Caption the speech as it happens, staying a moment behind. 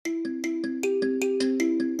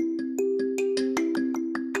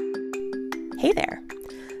Hey there.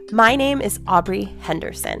 My name is Aubrey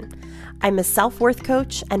Henderson. I'm a self-worth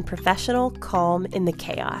coach and professional calm in the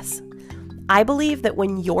chaos. I believe that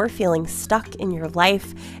when you're feeling stuck in your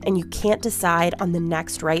life and you can't decide on the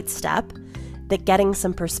next right step, that getting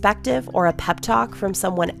some perspective or a pep talk from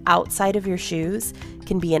someone outside of your shoes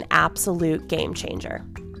can be an absolute game changer.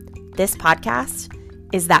 This podcast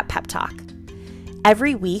is that pep talk.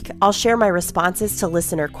 Every week, I'll share my responses to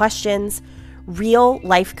listener questions, real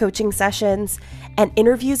life coaching sessions, and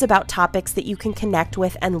interviews about topics that you can connect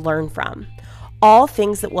with and learn from. All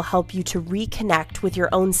things that will help you to reconnect with your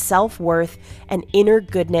own self-worth and inner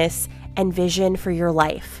goodness and vision for your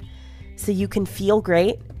life so you can feel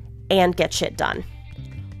great and get shit done.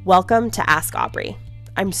 Welcome to Ask Aubrey.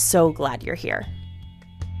 I'm so glad you're here.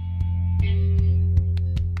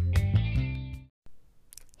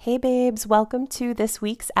 Hey babes, welcome to this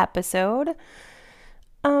week's episode.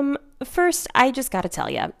 First, I just got to tell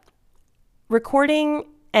you, recording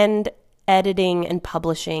and editing and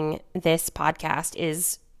publishing this podcast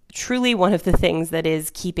is truly one of the things that is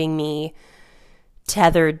keeping me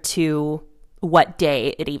tethered to what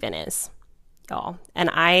day it even is, y'all. And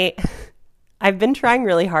I've been trying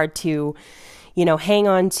really hard to, hang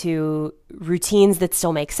on to routines that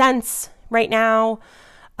still make sense right now,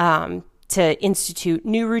 to institute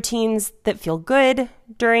new routines that feel good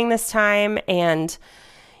during this time. And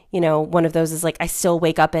one of those is like I still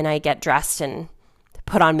wake up and I get dressed and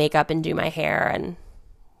put on makeup and do my hair and,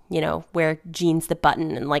 wear jeans that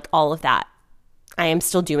button and like all of that. I am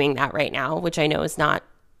still doing that right now, which I know is not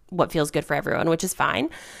what feels good for everyone, which is fine.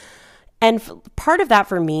 And part of that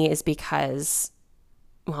for me is because,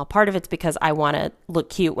 part of it's because I want to look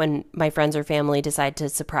cute when my friends or family decide to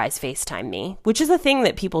surprise FaceTime me, which is a thing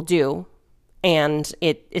that people do. And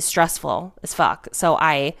it is stressful as fuck. So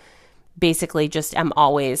I basically just am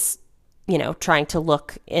always, trying to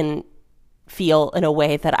look and feel in a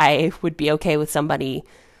way that I would be okay with somebody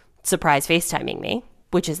surprise FaceTiming me,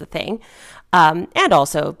 which is the thing. And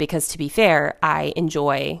also because, to be fair, I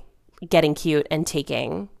enjoy getting cute and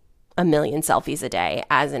taking a million selfies a day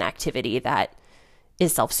as an activity that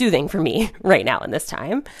is self-soothing for me right now in this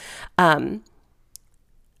time. But,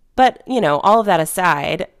 all of that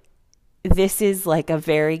aside, this is like a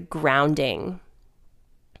very grounding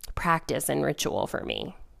practice and ritual for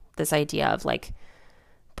me. This idea of like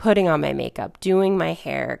putting on my makeup, doing my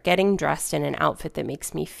hair, getting dressed in an outfit that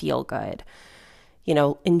makes me feel good,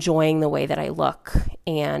 enjoying the way that I look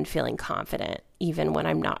and feeling confident even when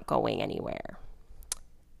I'm not going anywhere.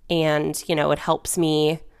 And, it helps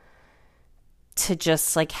me to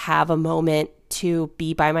just like have a moment to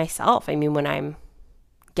be by myself. I mean, when I'm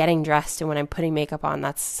getting dressed and when I'm putting makeup on,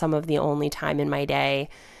 that's some of the only time in my day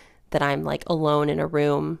that I'm like alone in a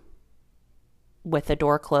room with the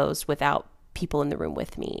door closed without people in the room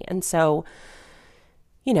with me. And so,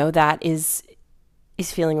 that is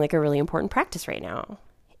feeling like a really important practice right now.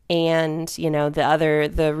 And,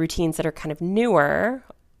 the routines that are kind of newer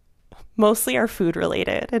mostly are food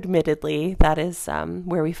related, admittedly. That is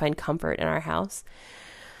where we find comfort in our house.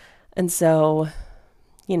 And so,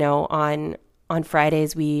 on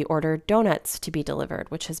Fridays, we ordered donuts to be delivered,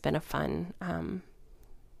 which has been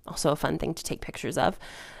also a fun thing to take pictures of.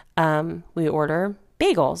 We order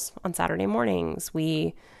bagels on Saturday mornings.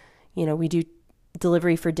 We do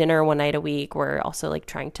delivery for dinner one night a week. We're also like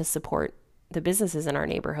trying to support the businesses in our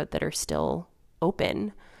neighborhood that are still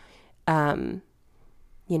open.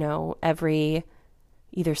 Every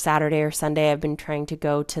either Saturday or Sunday, I've been trying to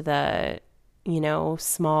go to the,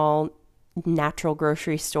 small natural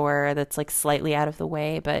grocery store that's like slightly out of the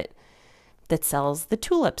way, but that sells the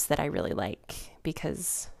tulips that I really like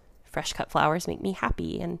because fresh cut flowers make me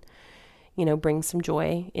happy and, bring some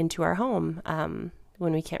joy into our home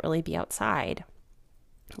when we can't really be outside.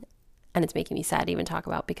 And it's making me sad to even talk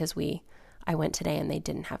about because I went today and they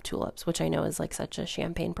didn't have tulips, which I know is like such a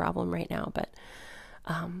Champaign problem right now, but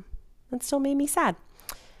that still made me sad.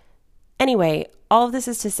 Anyway, all of this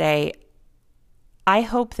is to say, I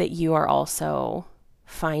hope that you are also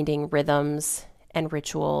finding rhythms and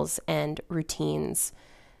rituals and routines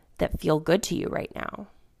that feel good to you right now.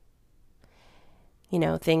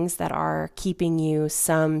 Things that are keeping you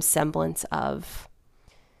some semblance of,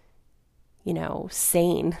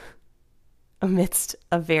 sane amidst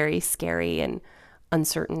a very scary and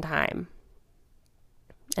uncertain time.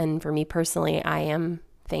 And for me personally, I am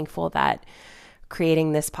thankful that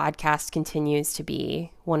creating this podcast continues to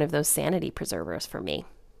be one of those sanity preservers for me.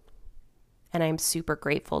 And I'm super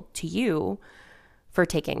grateful to you for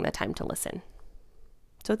taking the time to listen.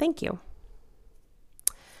 So thank you.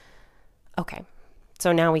 Okay,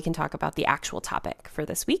 so now we can talk about the actual topic for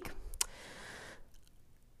this week.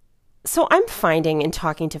 So I'm finding in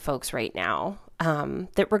talking to folks right now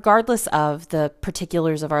that regardless of the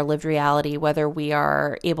particulars of our lived reality, whether we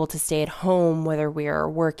are able to stay at home, whether we are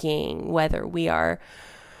working, whether we are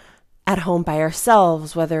at home by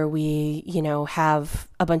ourselves, whether we, have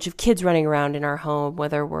a bunch of kids running around in our home,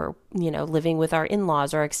 whether we're, living with our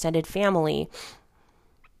in-laws or extended family,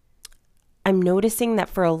 I'm noticing that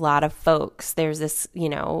for a lot of folks, there's this,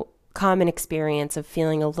 common experience of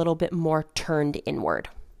feeling a little bit more turned inward.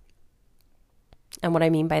 And what I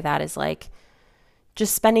mean by that is like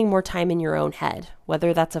just spending more time in your own head,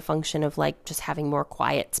 whether that's a function of like just having more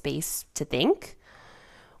quiet space to think,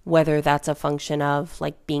 whether that's a function of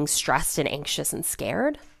like being stressed and anxious and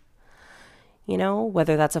scared,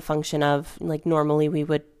 whether that's a function of like normally we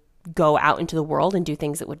would go out into the world and do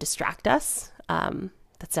things that would distract us.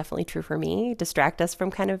 That's definitely true for me, distract us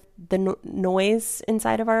from kind of the noise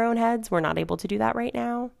inside of our own heads. We're not able to do that right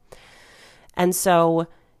now. And so,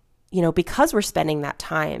 because we're spending that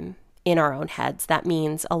time in our own heads, that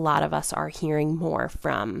means a lot of us are hearing more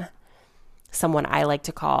from someone I like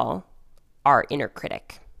to call our inner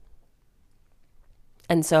critic.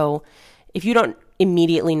 And so if you don't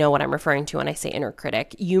immediately know what I'm referring to when I say inner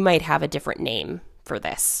critic, you might have a different name for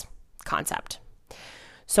this concept.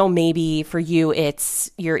 So maybe for you, it's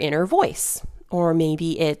your inner voice, or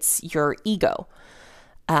maybe it's your ego.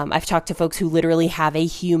 I've talked to folks who literally have a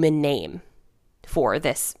human name for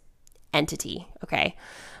this entity, okay?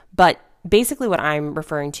 But basically what I'm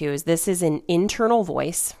referring to is this is an internal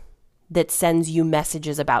voice that sends you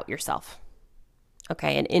messages about yourself,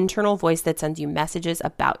 okay? An internal voice that sends you messages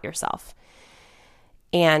about yourself.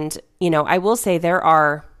 And, I will say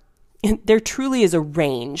there truly is a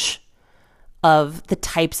range of the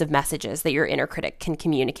types of messages that your inner critic can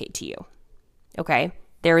communicate to you, okay?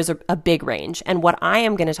 There is a big range. And what I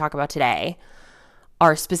am going to talk about today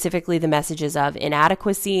are specifically the messages of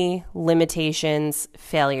inadequacy, limitations,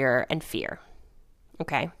 failure, and fear,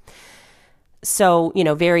 okay? So,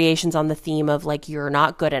 variations on the theme of like, you're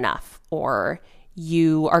not good enough, or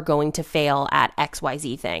you are going to fail at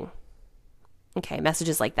XYZ thing, okay?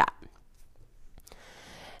 Messages like that.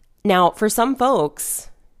 Now, for some folks,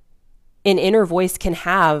 an inner voice can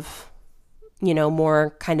have,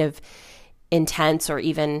 more kind of intense or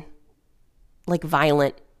even like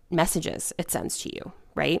violent messages it sends to you,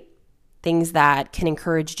 right? Things that can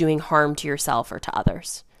encourage doing harm to yourself or to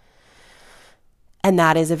others. And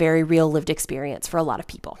that is a very real lived experience for a lot of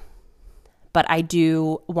people. But I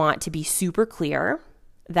do want to be super clear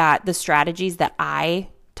that the strategies that I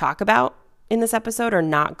talk about in this episode are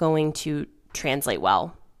not going to translate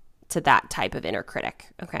well to that type of inner critic,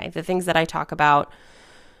 okay? The things that I talk about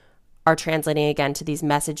are translating again to these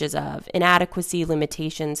messages of inadequacy,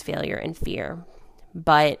 limitations, failure, and fear.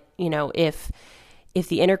 But, if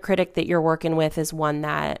the inner critic that you're working with is one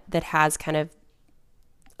that has kind of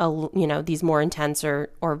these more intense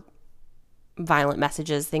or violent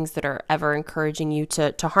messages, things that are ever encouraging you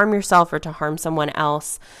to harm yourself or to harm someone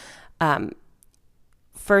else,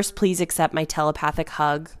 first, please accept my telepathic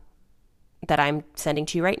hug that I'm sending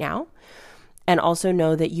to you right now. And also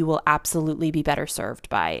know that you will absolutely be better served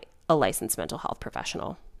by a licensed mental health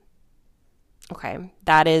professional. Okay,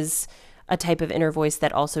 that is a type of inner voice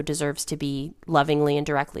that also deserves to be lovingly and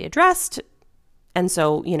directly addressed. And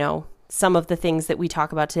so, some of the things that we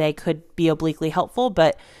talk about today could be obliquely helpful,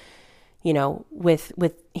 but,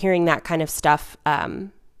 with hearing that kind of stuff,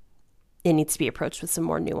 it needs to be approached with some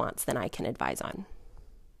more nuance than I can advise on.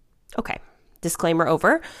 Okay, disclaimer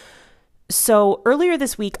over. So earlier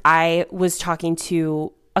this week, I was talking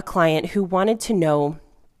to a client who wanted to know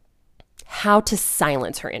how to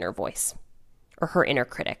silence her inner voice or her inner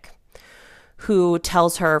critic, who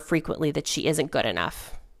tells her frequently that she isn't good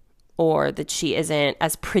enough, or that she isn't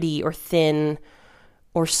as pretty or thin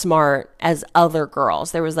or smart as other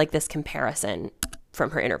girls. There was like this comparison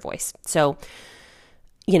from her inner voice. So,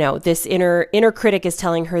 this inner critic is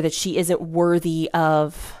telling her that she isn't worthy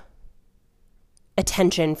of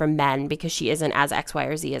attention from men because she isn't as X, Y,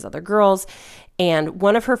 or Z as other girls. And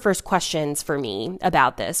one of her first questions for me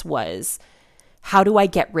about this was, how do I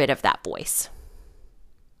get rid of that voice?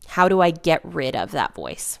 How do I get rid of that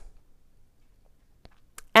voice?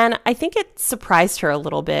 And I think it surprised her a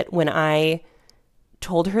little bit when I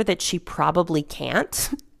told her that she probably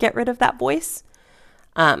can't get rid of that voice.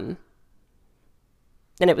 And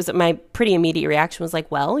it was my pretty immediate reaction was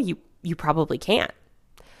like, well, you probably can't.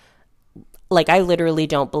 Like, I literally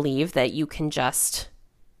don't believe that you can just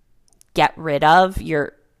get rid of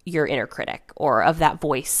your inner critic or of that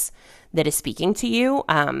voice that is speaking to you.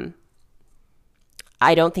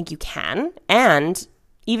 I don't think you can. And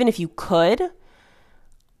even if you could,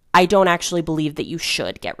 I don't actually believe that you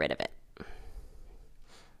should get rid of it.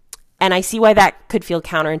 And I see why that could feel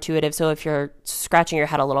counterintuitive. So if you're scratching your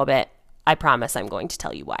head a little bit, I promise I'm going to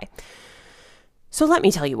tell you why. So let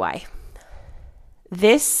me tell you why.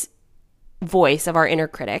 This voice of our inner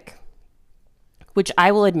critic, which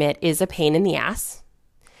I will admit is a pain in the ass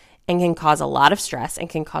and can cause a lot of stress and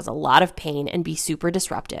can cause a lot of pain and be super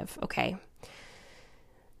disruptive, okay?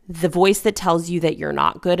 The voice that tells you that you're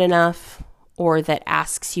not good enough, or that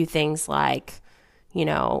asks you things like, you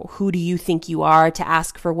know, who do you think you are to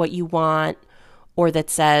ask for what you want? Or that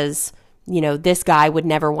says, you know, this guy would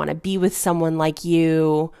never want to be with someone like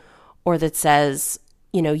you. Or that says,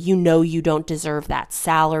 you know you don't deserve that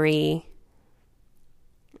salary.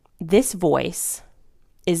 This voice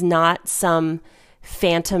is not some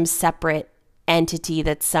phantom separate entity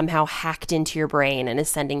that's somehow hacked into your brain and is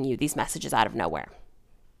sending you these messages out of nowhere.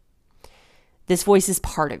 This voice is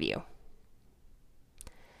part of you.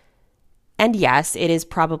 And yes, it is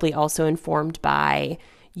probably also informed by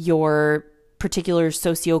your particular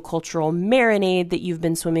sociocultural marinade that you've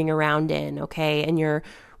been swimming around in, okay? And your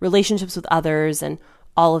relationships with others and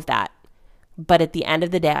all of that. But at the end of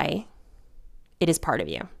the day, it is part of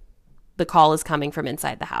you. The call is coming from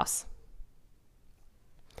inside the house.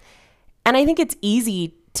 And I think it's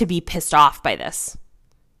easy to be pissed off by this.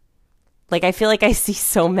 Like, I feel like I see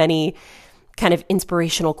so many kind of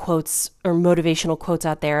inspirational quotes or motivational quotes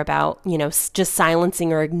out there about, you know, just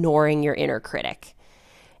silencing or ignoring your inner critic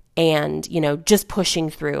and, you know, just pushing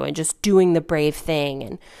through and just doing the brave thing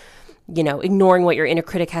and, you know, ignoring what your inner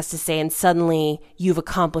critic has to say, and suddenly you've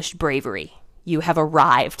accomplished bravery. You have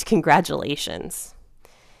arrived. Congratulations.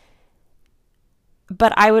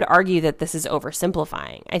 But I would argue that this is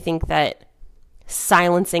oversimplifying. I think that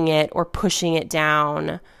silencing it or pushing it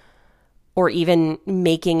down or even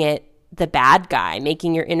making it the bad guy,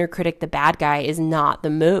 making your inner critic the bad guy, is not the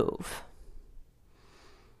move.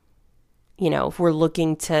 You know, if we're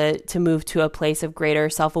looking to move to a place of greater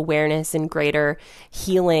self-awareness and greater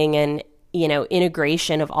healing and, you know,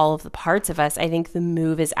 integration of all of the parts of us, I think the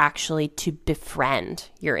move is actually to befriend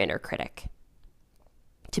your inner critic,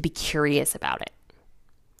 to be curious about it.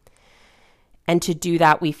 And to do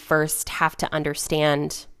that, we first have to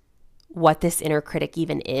understand what this inner critic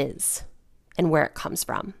even is and where it comes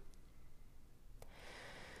from.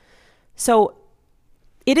 So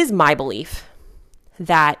it is my belief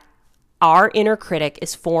that our inner critic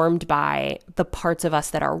is formed by the parts of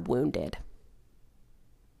us that are wounded.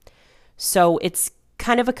 So it's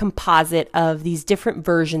kind of a composite of these different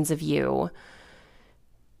versions of you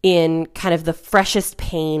in kind of the freshest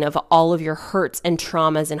pain of all of your hurts and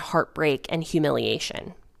traumas and heartbreak and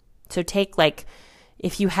humiliation. So take, like,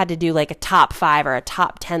 if you had to do like a top 5 or a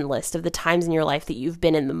top 10 list of the times in your life that you've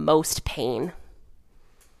been in the most pain,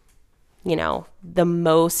 you know, the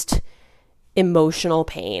most emotional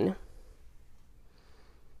pain.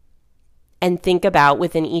 And think about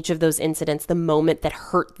within each of those incidents the moment that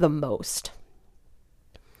hurt the most.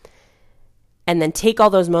 And then take all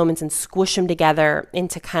those moments and squish them together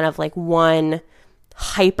into kind of like one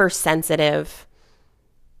hypersensitive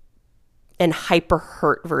and hyper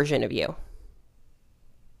hurt version of you.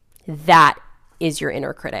 That is your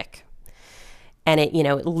inner critic. And it, you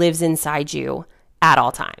know, it lives inside you at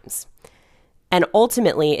all times. And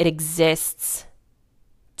ultimately, it exists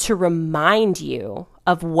to remind you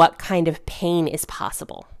of what kind of pain is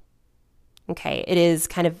possible. Okay, it is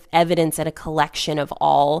kind of evidence and a collection of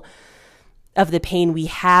all of the pain we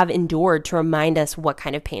have endured to remind us what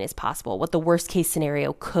kind of pain is possible, what the worst case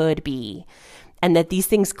scenario could be, and that these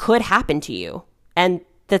things could happen to you, and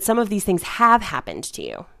that some of these things have happened to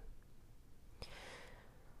you.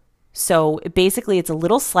 So basically, it's a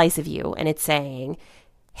little slice of you, and it's saying,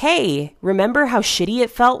 hey, remember how shitty it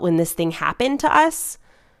felt when this thing happened to us?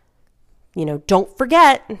 You know, don't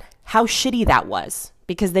forget how shitty that was,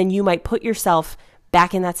 because then you might put yourself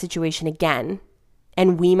back in that situation again,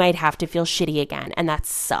 and we might have to feel shitty again, and that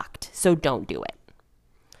sucked. So don't do it.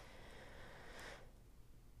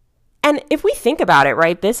 And if we think about it,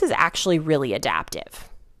 right, this is actually really adaptive,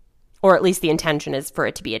 or at least the intention is for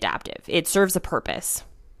it to be adaptive. It serves a purpose.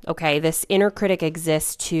 Okay, this inner critic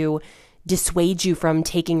exists to dissuade you from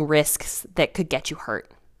taking risks that could get you hurt.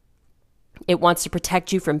 It wants to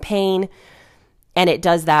protect you from pain, and it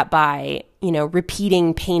does that by, you know,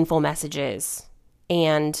 repeating painful messages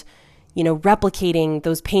and, you know, replicating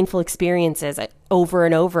those painful experiences over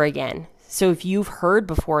and over again. So if you've heard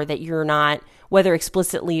before that you're not, whether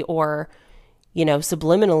explicitly or, you know,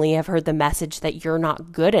 subliminally have heard the message that you're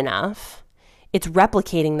not good enough, it's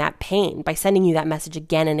replicating that pain by sending you that message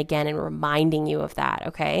again and again and reminding you of that,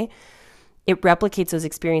 okay? It replicates those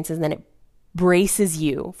experiences and then it braces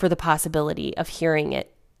you for the possibility of hearing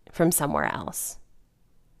it from somewhere else.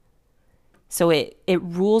 So it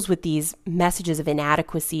rules with these messages of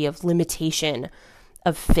inadequacy, of limitation,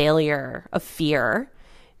 of failure, of fear,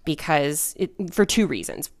 because for two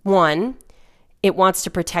reasons. One, it wants to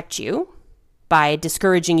protect you by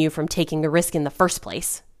discouraging you from taking the risk in the first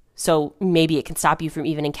place. So maybe it can stop you from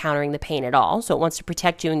even encountering the pain at all. So it wants to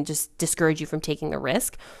protect you and just discourage you from taking the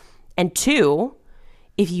risk. And two,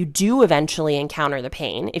 if you do eventually encounter the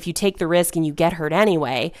pain, if you take the risk and you get hurt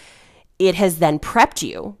anyway, it has then prepped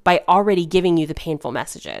you by already giving you the painful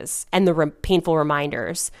messages and the painful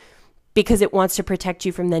reminders, because it wants to protect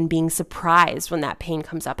you from then being surprised when that pain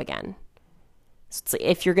comes up again. So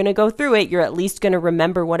if you're going to go through it, you're at least going to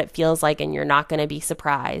remember what it feels like, and you're not going to be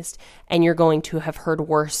surprised, and you're going to have heard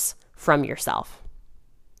worse from yourself.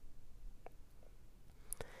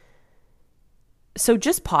 So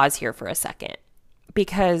just pause here for a second,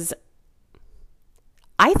 because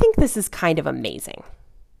I think this is kind of amazing.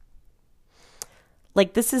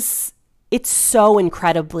 Like it's so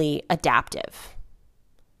incredibly adaptive.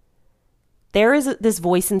 There is this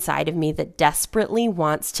voice inside of me that desperately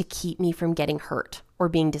wants to keep me from getting hurt or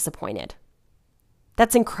being disappointed.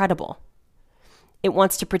 That's incredible. It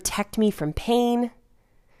wants to protect me from pain.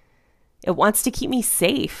 It wants to keep me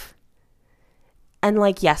safe. And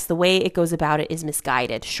yes, the way it goes about it is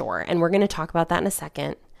misguided, sure. And we're going to talk about that in a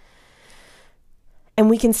second. And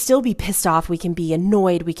we can still be pissed off. We can be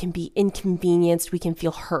annoyed. We can be inconvenienced. We can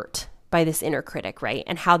feel hurt by this inner critic, right?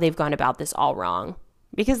 And how they've gone about this all wrong,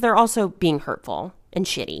 because they're also being hurtful and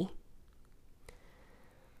shitty.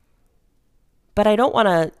 But I don't want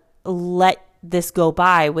to let this go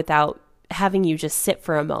by without having you just sit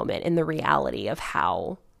for a moment in the reality of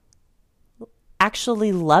how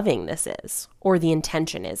actually loving this is, or the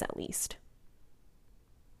intention is at least.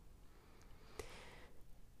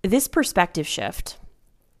 This perspective shift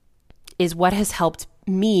is what has helped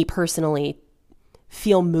me personally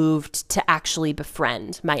feel moved to actually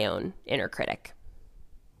befriend my own inner critic.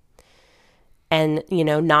 And,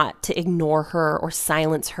 not to ignore her or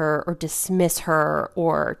silence her or dismiss her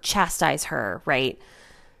or chastise her, right?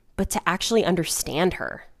 But to actually understand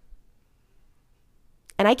her.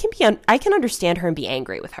 And I can understand her and be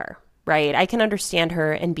angry with her, right? I can understand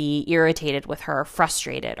her and be irritated with her,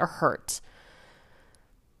 frustrated or hurt.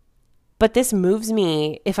 But this moves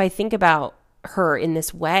me, if I think about her in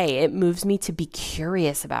this way, it moves me to be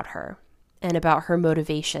curious about her and about her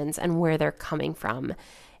motivations and where they're coming from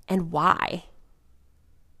and why.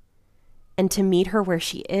 And to meet her where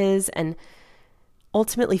she is and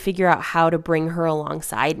ultimately figure out how to bring her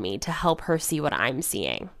alongside me to help her see what I'm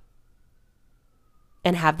seeing.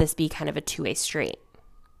 And have this be kind of a two-way street.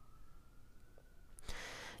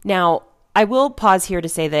 Now, I will pause here to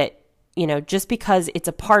say that, just because it's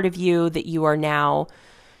a part of you that you are now,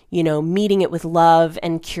 meeting it with love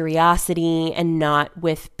and curiosity and not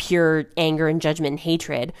with pure anger and judgment and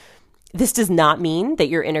hatred, this does not mean that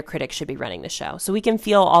your inner critic should be running the show. So we can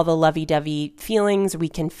feel all the lovey-dovey feelings. We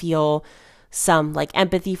can feel some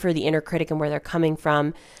empathy for the inner critic and where they're coming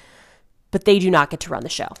from, but they do not get to run the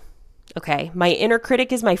show. Okay, my inner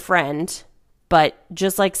critic is my friend, but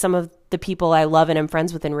just like some of the people I love and am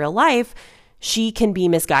friends with in real life, she can be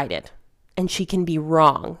misguided and she can be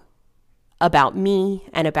wrong about me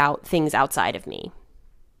and about things outside of me.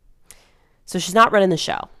 So she's not running the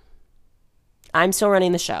show. I'm still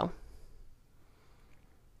running the show.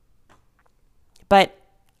 But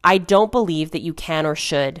I don't believe that you can or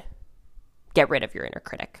should get rid of your inner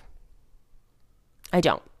critic. I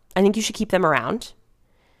don't. I think you should keep them around.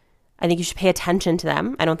 I think you should pay attention to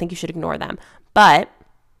them. I don't think you should ignore them. But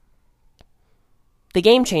the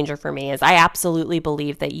game changer for me is I absolutely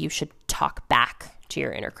believe that you should talk back to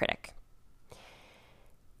your inner critic.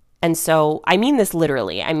 And so I mean this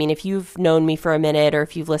literally. I mean, if you've known me for a minute, or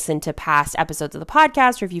if you've listened to past episodes of the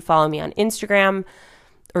podcast, or if you follow me on Instagram,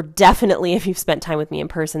 or definitely if you've spent time with me in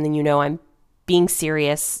person, then I'm being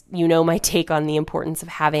serious. My take on the importance of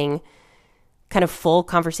having kind of full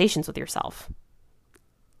conversations with yourself.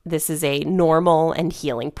 This is a normal and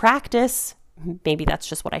healing practice. Maybe that's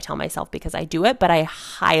just what I tell myself because I do it, but I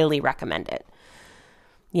highly recommend it.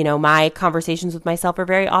 My conversations with myself are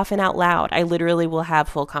very often out loud. I literally will have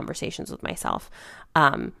full conversations with myself.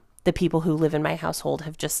 The people who live in my household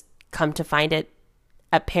have just come to find it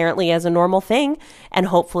apparently as a normal thing, and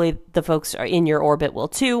hopefully the folks in your orbit will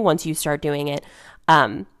too once you start doing it.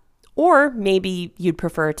 Or maybe you'd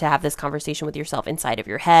prefer to have this conversation with yourself inside of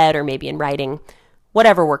your head, or maybe in writing.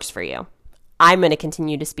 Whatever works for you. I'm going to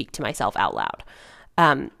continue to speak to myself out loud.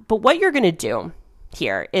 But what you're going to do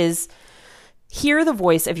here is hear the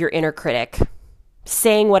voice of your inner critic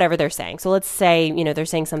saying whatever they're saying. So let's say, they're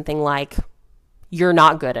saying something like, you're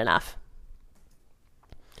not good enough.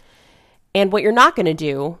 And what you're not going to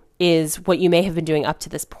do is what you may have been doing up to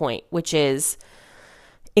this point, which is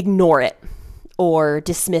ignore it or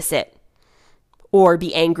dismiss it or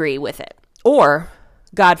be angry with it or,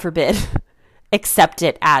 God forbid, accept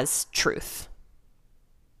it as truth.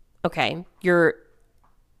 Okay, you're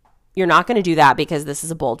not going to do that because this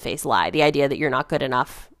is a bold-faced lie. The idea that you're not good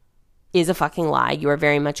enough is a fucking lie. You are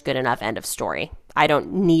very much good enough. End of story. I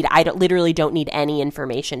literally don't need any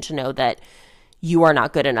information to know that you are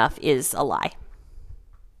not good enough is a lie.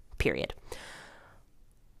 Period.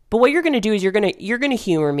 But what you're going to do is you're going to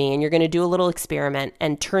humor me, and you're going to do a little experiment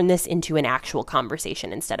and turn this into an actual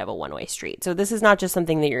conversation instead of a one-way street. So this is not just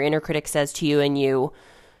something that your inner critic says to you and you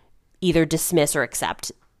either dismiss or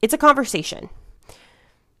accept. It's a conversation.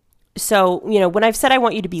 So, when I've said I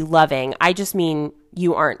want you to be loving, I just mean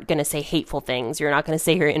you aren't going to say hateful things. You're not going to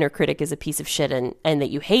say your inner critic is a piece of shit and that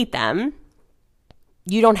you hate them.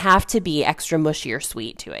 You don't have to be extra mushy or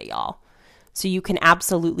sweet to it, y'all. So you can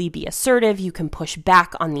absolutely be assertive. You can push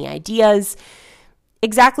back on the ideas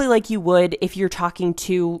exactly like you would if you're talking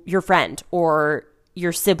to your friend or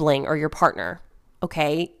your sibling or your partner,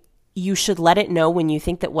 okay? You should let it know when you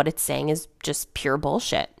think that what it's saying is just pure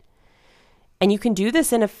bullshit. And you can do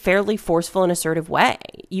this in a fairly forceful and assertive way.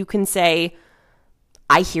 You can say,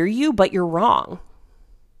 I hear you, but you're wrong.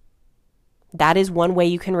 That is one way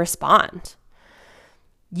you can respond.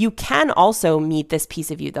 You can also meet this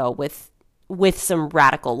piece of you, though, with some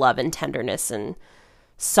radical love and tenderness and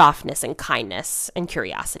softness and kindness and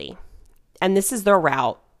curiosity. And this is the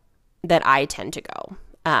route that I tend to go.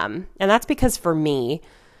 And that's because for me,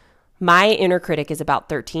 my inner critic is about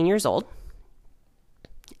 13 years old.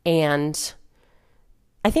 And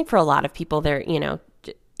I think for a lot of people, they're,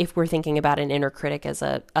 if we're thinking about an inner critic as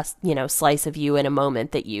a slice of you in a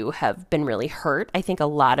moment that you have been really hurt, I think a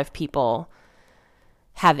lot of people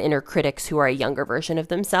have inner critics who are a younger version of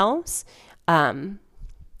themselves. But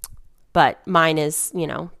mine is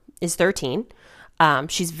 13.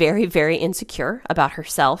 She's very, very insecure about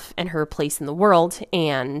herself and her place in the world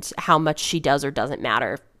and how much she does or doesn't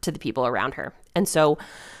matter to the people around her. And so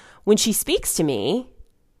when she speaks to me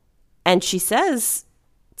and she says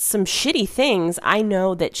some shitty things, I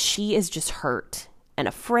know that she is just hurt and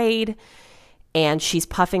afraid, and she's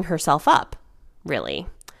puffing herself up, really.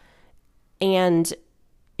 And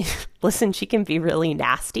listen, she can be really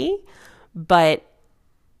nasty, but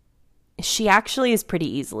she actually is pretty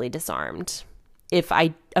easily disarmed if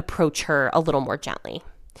I approach her a little more gently.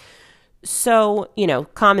 So,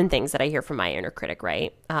 common things that I hear from my inner critic,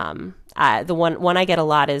 right? The one I get a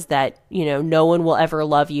lot is that, no one will ever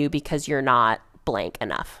love you because you're not blank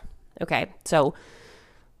enough. Okay, so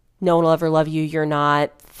no one will ever love you. You're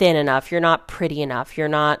not thin enough. You're not pretty enough. You're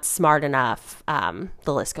not smart enough.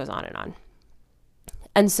 The list goes on and on.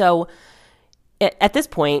 And so at this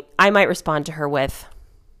point, I might respond to her with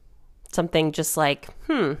something just like,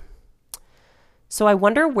 so I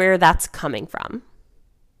wonder where that's coming from.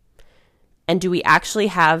 And do we actually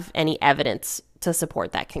have any evidence to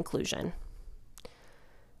support that conclusion?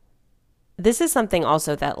 This is something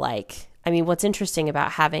also that what's interesting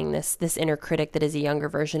about having this inner critic that is a younger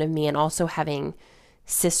version of me, and also having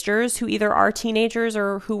sisters who either are teenagers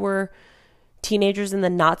or who were teenagers in the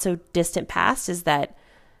not so distant past, is that,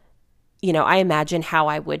 I imagine how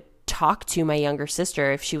I would talk to my younger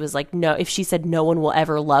sister if she was like, no, if she said, no one will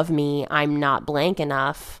ever love me, I'm not blank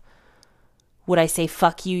enough. Would I say,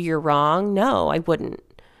 fuck you, you're wrong? No, I wouldn't.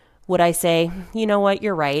 Would I say, you know what,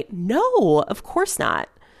 you're right? No, of course not.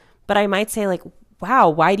 But I might say wow,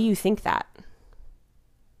 why do you think that?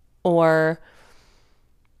 Or,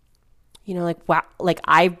 wow,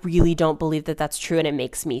 I really don't believe that that's true, and it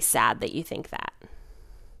makes me sad that you think that.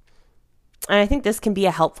 And I think this can be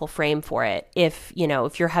a helpful frame for it. If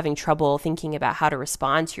you're having trouble thinking about how to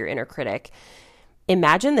respond to your inner critic,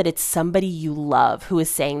 imagine that it's somebody you love who is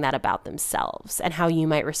saying that about themselves, and how you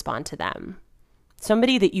might respond to them.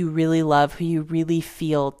 Somebody that you really love, who you really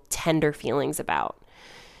feel tender feelings about.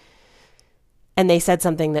 And they said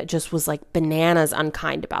something that just was bananas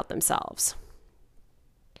unkind about themselves.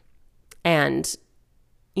 And,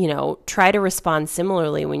 try to respond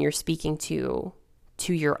similarly when you're speaking to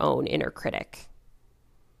your own inner critic.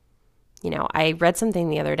 I read something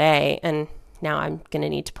the other day, and now I'm going to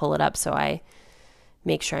need to pull it up so I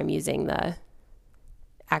make sure I'm using the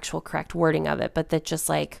actual correct wording of it, but that just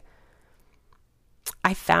I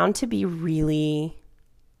found to be really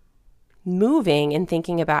moving in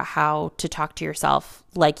thinking about how to talk to yourself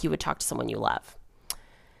like you would talk to someone you love.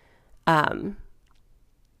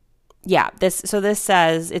 this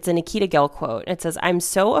says, it's a Nikita Gill quote. It says, "I'm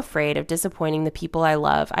so afraid of disappointing the people I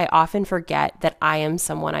love. I often forget that I am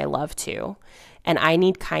someone I love too. And I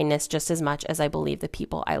need kindness just as much as I believe the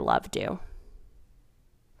people I love do."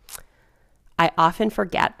 I often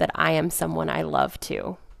forget that I am someone I love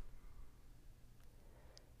too.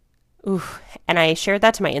 Ooh. And I shared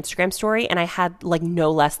that to my Instagram story, and I had like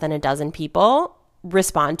no less than a dozen people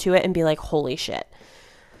respond to it and be like, holy shit.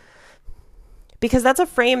 Because that's a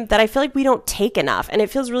frame that I feel like we don't take enough. And it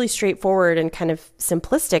feels really straightforward and kind of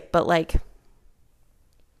simplistic, but like,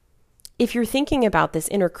 if you're thinking about this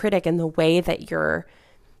inner critic and the way that your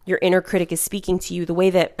inner critic is speaking to you, the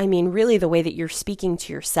way that you're speaking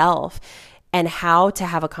to yourself, and how to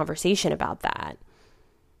have a conversation about that.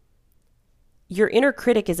 Your inner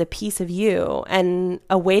critic is a piece of you, and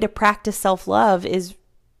a way to practice self-love is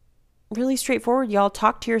really straightforward, y'all.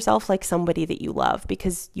 Talk to yourself like somebody that you love,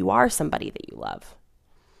 because you are somebody that you love.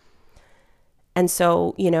 And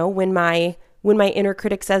so, when my inner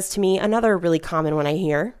critic says to me, another really common one I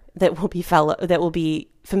hear that will be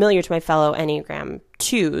familiar to my fellow Enneagram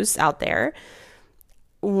 2s out there,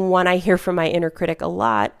 one I hear from my inner critic a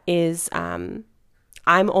lot is, I'm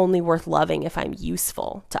only worth loving if I'm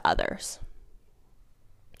useful to others.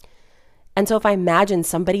 And so if I imagine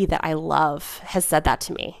somebody that I love has said that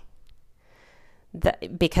to me,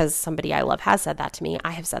 because somebody I love has said that to me,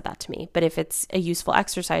 I have said that to me. But if it's a useful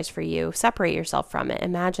exercise for you, separate yourself from it.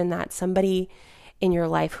 Imagine that somebody in your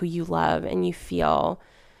life who you love and you feel,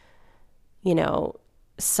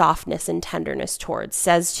 softness and tenderness towards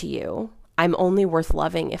says to you, I'm only worth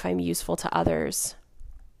loving if I'm useful to others.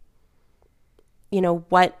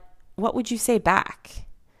 What would you say back?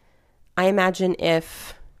 I imagine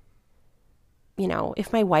if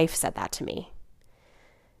my wife said that to me,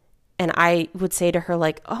 and I would say to her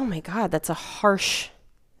like, oh my God, that's a harsh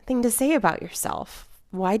thing to say about yourself.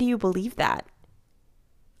 Why do you believe that?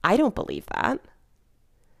 I don't believe that.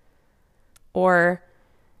 Or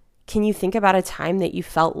can you think about a time that you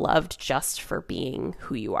felt loved just for being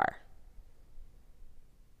who you are?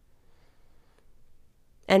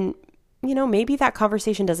 And, maybe that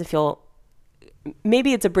conversation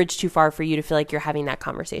maybe it's a bridge too far for you to feel like you're having that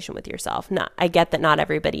conversation with yourself. I get that not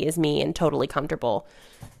everybody is me and totally comfortable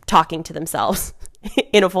talking to themselves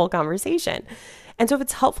in a full conversation. And so if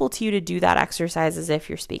it's helpful to you to do that exercise as if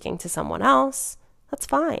you're speaking to someone else, that's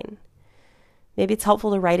fine. Maybe it's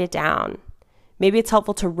helpful to write it down. Maybe it's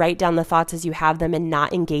helpful to write down the thoughts as you have them and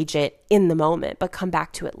not engage it in the moment, but come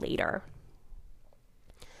back to it later.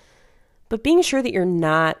 But being sure that you're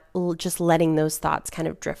not just letting those thoughts kind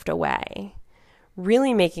of drift away.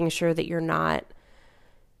 Really making sure that you're not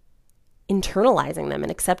internalizing them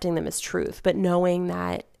and accepting them as truth, but knowing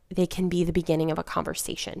that they can be the beginning of a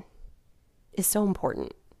conversation is so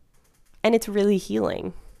important. And it's really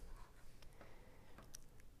healing.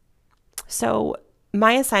 So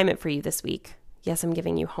my assignment for you this week, yes, I'm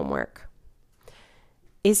giving you homework,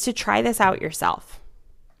 is to try this out yourself.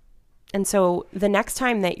 And so the next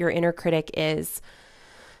time that your inner critic is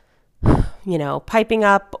piping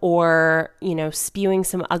up or, spewing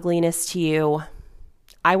some ugliness to you,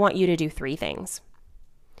 I want you to do 3 things.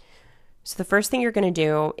 So the first thing you're going to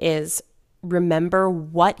do is remember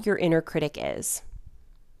what your inner critic is.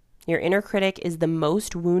 Your inner critic is the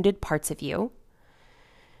most wounded parts of you,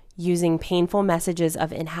 using painful messages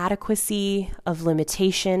of inadequacy, of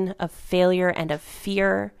limitation, of failure, and of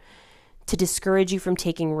fear to discourage you from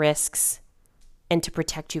taking risks and to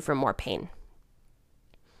protect you from more pain.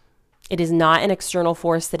 It is not an external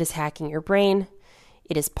force that is hacking your brain.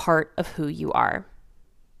 It is part of who you are.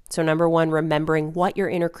 So number 1, remembering what your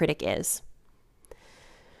inner critic is.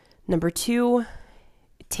 Number 2,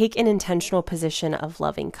 take an intentional position of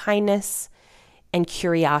loving kindness and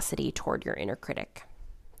curiosity toward your inner critic.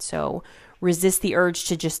 So resist the urge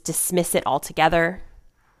to just dismiss it altogether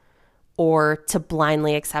or to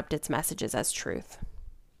blindly accept its messages as truth.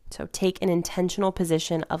 So take an intentional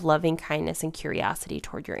position of loving kindness and curiosity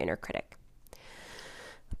toward your inner critic.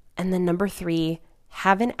 And then number 3,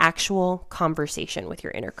 have an actual conversation with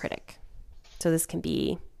your inner critic. So this can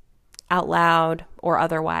be out loud or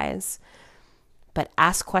otherwise, but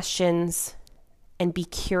ask questions and be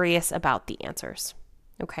curious about the answers.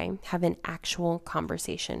 Okay? Have an actual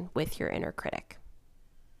conversation with your inner critic.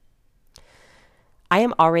 I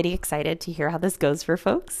am already excited to hear how this goes for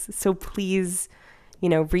folks. So please,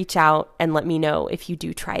 reach out and let me know if you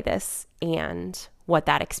do try this and what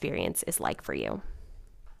that experience is like for you.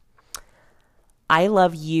 I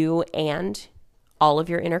love you and all of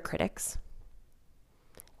your inner critics,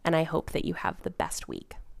 and I hope that you have the best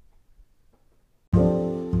week.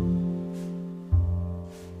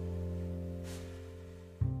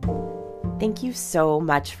 Thank you so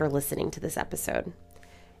much for listening to this episode.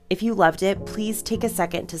 If you loved it, please take a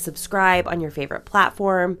second to subscribe on your favorite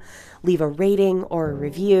platform, leave a rating or a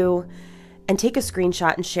review, and take a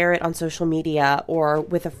screenshot and share it on social media or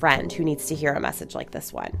with a friend who needs to hear a message like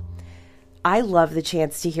this one. I love the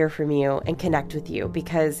chance to hear from you and connect with you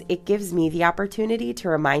because it gives me the opportunity to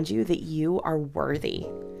remind you that you are worthy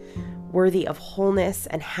of wholeness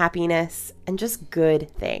and happiness and just good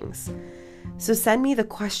things. So send me the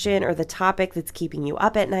question or the topic that's keeping you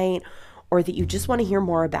up at night or that you just want to hear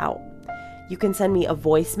more about. You can send me a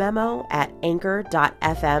voice memo at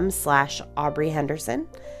anchor.fm/Aubrey Henderson,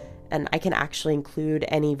 and I can actually include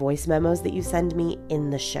any voice memos that you send me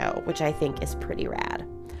in the show, which I think is pretty rad.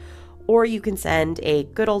 Or you can send a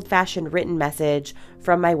good old-fashioned written message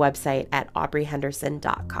from my website at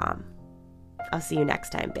audreyhenderson.com. I'll see you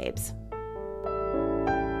next time, babes.